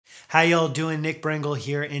How y'all doing? Nick Brengle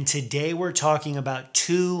here, and today we're talking about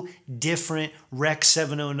two different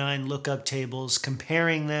Rec.709 lookup tables,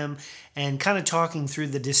 comparing them and kind of talking through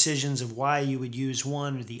the decisions of why you would use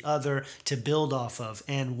one or the other to build off of.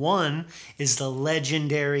 And one is the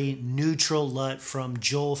legendary neutral LUT from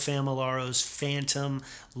Joel Famillaro's Phantom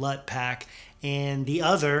Lut pack, and the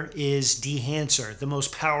other is Dehancer, the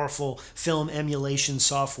most powerful film emulation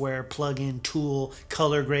software, plugin, tool,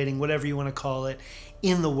 color grading, whatever you want to call it,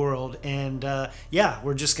 in the world. And yeah,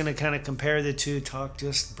 we're just going to kind of compare the two, talk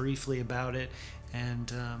just briefly about it,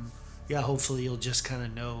 and yeah, hopefully you'll just kind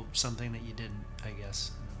of know something that you didn't, I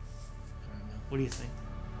guess. I don't know. What do you think?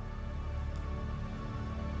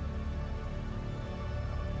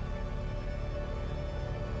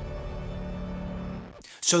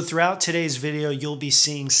 So throughout today's video, you'll be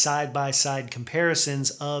seeing side-by-side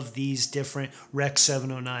comparisons of these different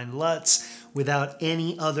Rec.709 LUTs without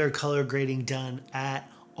any other color grading done at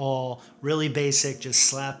all. Really basic, just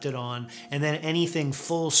slapped it on. And then anything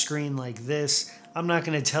full screen like this, I'm not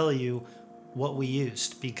going to tell you what we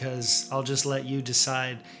used, because I'll just let you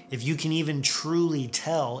decide if you can even truly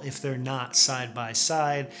tell if they're not side by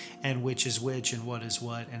side, and which is which and what is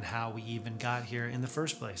what and how we even got here in the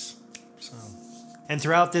first place. And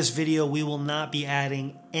throughout this video, we will not be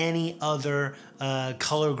adding any other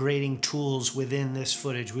color grading tools within this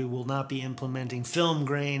footage. We will not be implementing film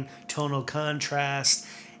grain, tonal contrast,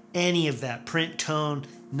 any of that, print tone,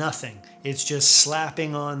 nothing. It's just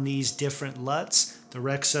slapping on these different LUTs, the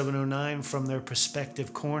Rec.709 from their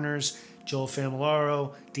respective corners, Joel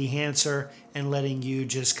Famillaro, Dehancer, and letting you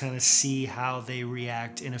just kind of see how they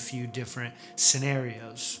react in a few different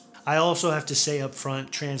scenarios. I also have to say up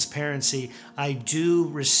front, transparency, I do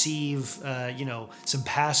receive, some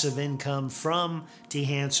passive income from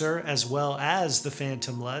Dehancer as well as the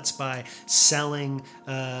Phantom Luts by selling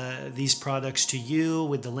these products to you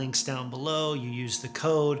with the links down below. You use the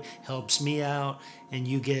code, helps me out, and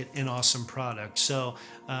you get an awesome product. So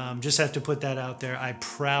just have to put that out there. I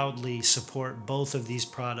proudly support both of these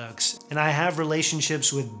products. And I have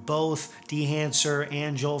relationships with both Dehancer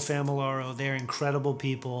and Joel Famillaro. They're incredible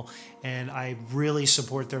people, and I really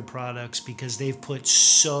support their products because they've put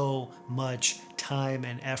so much time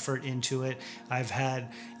and effort into it. I've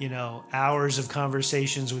had, hours of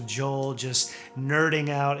conversations with Joel, just nerding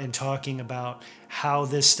out and talking about how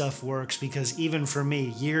this stuff works, because even for me,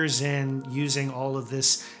 years in using all of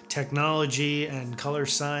this technology and color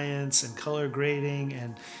science and color grading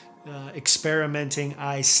and experimenting,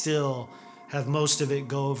 I still have most of it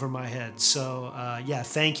go over my head. So yeah,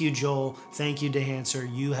 thank you, Joel. Thank you,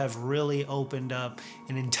 Dehancer. You have really opened up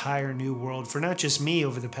an entire new world for not just me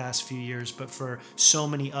over the past few years, but for so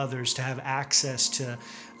many others to have access to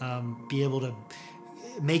be able to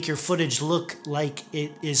make your footage look like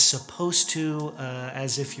it is supposed to,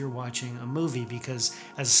 as if you're watching a movie. Because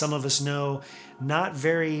as some of us know, not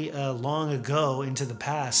very long ago into the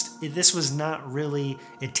past, this was not really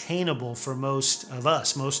attainable for most of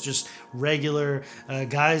us, most just regular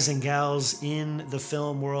guys and gals in the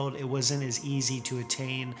film world. It wasn't as easy to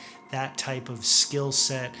attain that type of skill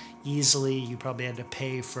set easily. You probably had to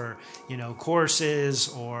pay for, courses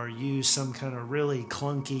or use some kind of really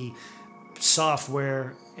clunky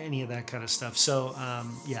software, any of that kind of stuff. So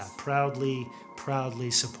yeah, proudly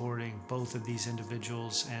supporting both of these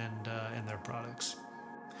individuals and their products.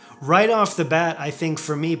 Right off the bat, I think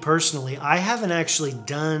for me personally, I haven't actually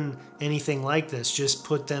done anything like this, just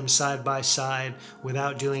put them side by side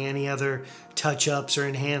without doing any other touch-ups or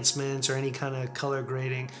enhancements or any kind of color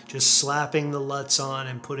grading, just slapping the LUTs on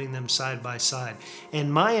and putting them side by side.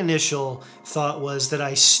 And my initial thought was that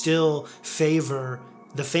I still favor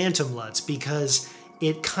the Phantom LUTs, because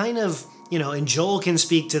it kind of, and Joel can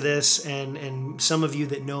speak to this, and some of you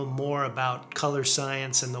that know more about color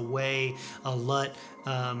science and the way a LUT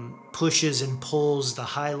pushes and pulls the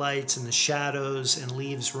highlights and the shadows and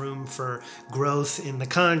leaves room for growth in the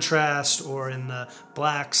contrast or in the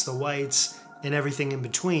blacks, the whites, and everything in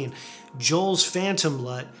between. Joel's Phantom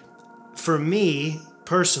LUT, for me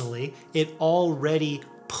personally, it already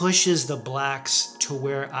pushes the blacks to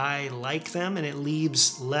where I like them, and it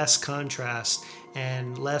leaves less contrast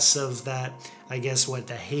and less of that, I guess,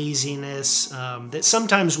 the haziness that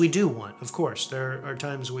sometimes we do want. Of course, there are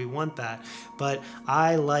times we want that, but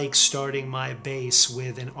I like starting my base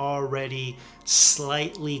with an already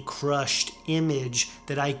slightly crushed image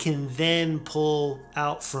that I can then pull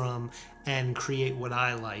out from and create what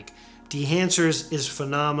I like. Dehancer's is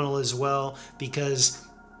phenomenal as well, because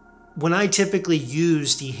when I typically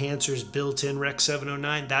use Dehancer's built-in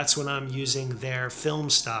Rec.709, that's when I'm using their film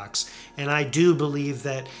stocks. And I do believe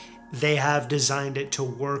that they have designed it to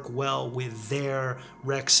work well with their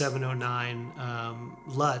Rec.709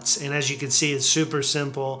 LUTs. And as you can see, it's super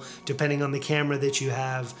simple. Depending on the camera that you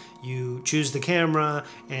have, you choose the camera,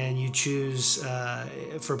 and you choose,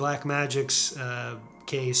 for Blackmagic's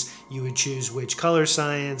case, you would choose which color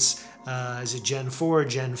science, is it Gen 4,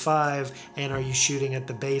 Gen 5, and are you shooting at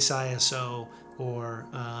the base ISO or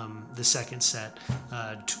the second set,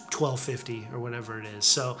 1250 or whatever it is.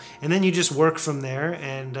 So, and then you just work from there,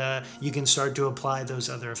 and you can start to apply those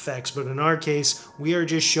other effects. But in our case, we are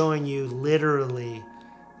just showing you literally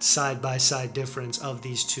side-by-side difference of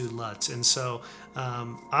these two LUTs. And so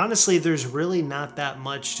honestly, there's really not that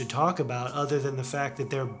much to talk about other than the fact that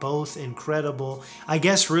they're both incredible. I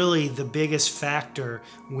guess really the biggest factor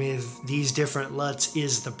with these different LUTs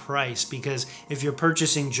is the price, because if you're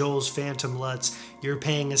purchasing Joel's Phantom LUTs, you're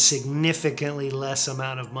paying a significantly less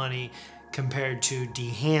amount of money compared to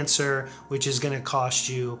Dehancer, which is going to cost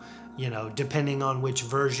you, you know, depending on which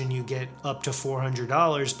version you get, up to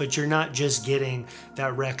 $400. But you're not just getting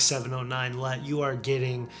that Rec.709 LUT, you are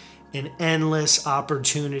getting an endless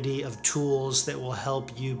opportunity of tools that will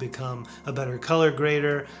help you become a better color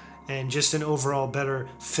grader and just an overall better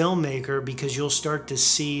filmmaker, because you'll start to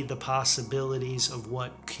see the possibilities of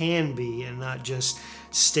what can be, and not just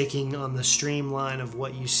sticking on the streamline of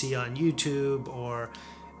what you see on YouTube or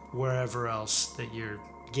wherever else that you're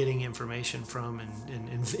getting information from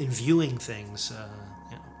and viewing things.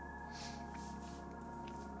 You know.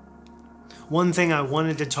 One thing I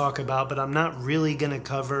wanted to talk about, but I'm not really going to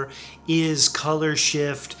cover, is color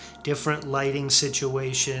shift, different lighting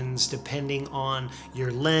situations, depending on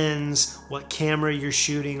your lens, what camera you're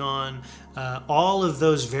shooting on. All of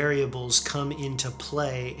those variables come into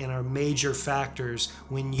play and are major factors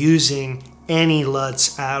when using any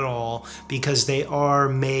LUTs at all, because they are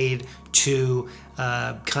made to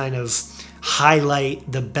kind of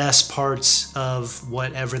highlight the best parts of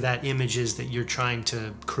whatever that image is that you're trying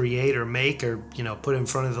to create or make or, you know, put in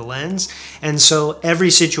front of the lens. And so every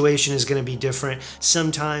situation is going to be different.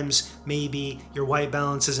 Sometimes maybe your white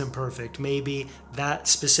balance isn't perfect. Maybe that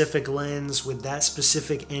specific lens with that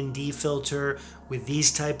specific ND filter with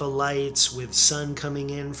these type of lights, with sun coming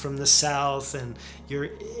in from the south, and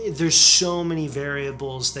there's so many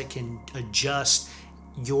variables that can adjust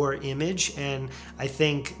your image. And I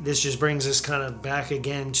think this just brings us kind of back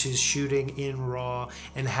again to shooting in RAW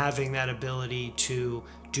and having that ability to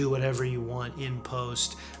do whatever you want in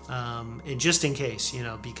post, and just in case, you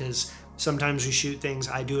know, because sometimes we shoot things,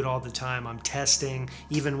 I do it all the time, I'm testing,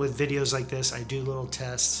 even with videos like this, I do little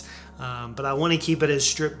tests, but I want to keep it as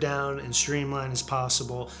stripped down and streamlined as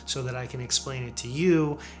possible so that I can explain it to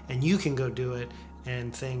you and you can go do it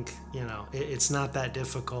and think, you know, it's not that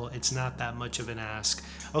difficult, it's not that much of an ask.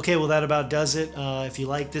 Okay, well, that about does it. If you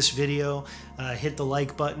like this video, hit the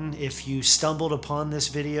like button. If you stumbled upon this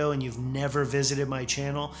video and you've never visited my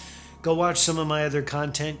channel, go watch some of my other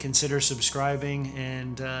content, consider subscribing,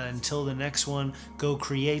 and until the next one, go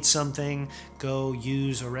create something, go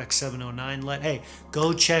use a Rec.709 LUT. Hey,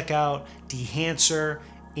 go check out Dehancer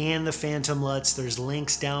and the Phantom LUTs. There's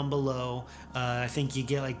links down below. I think you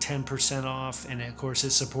get like 10% off, and of course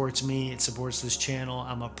it supports me, it supports this channel.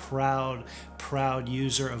 I'm a proud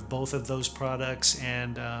user of both of those products,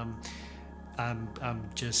 and I'm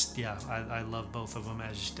just, yeah, I love both of them,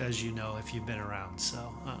 as you know if you've been around.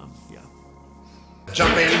 So yeah.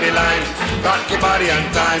 Jump in the line, rock your body on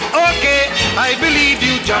time. Okay, I believe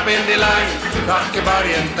you. Jump in the line, rock your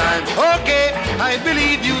body on time. Okay, I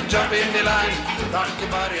believe you. Jump in the line, rock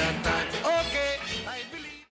your body on time.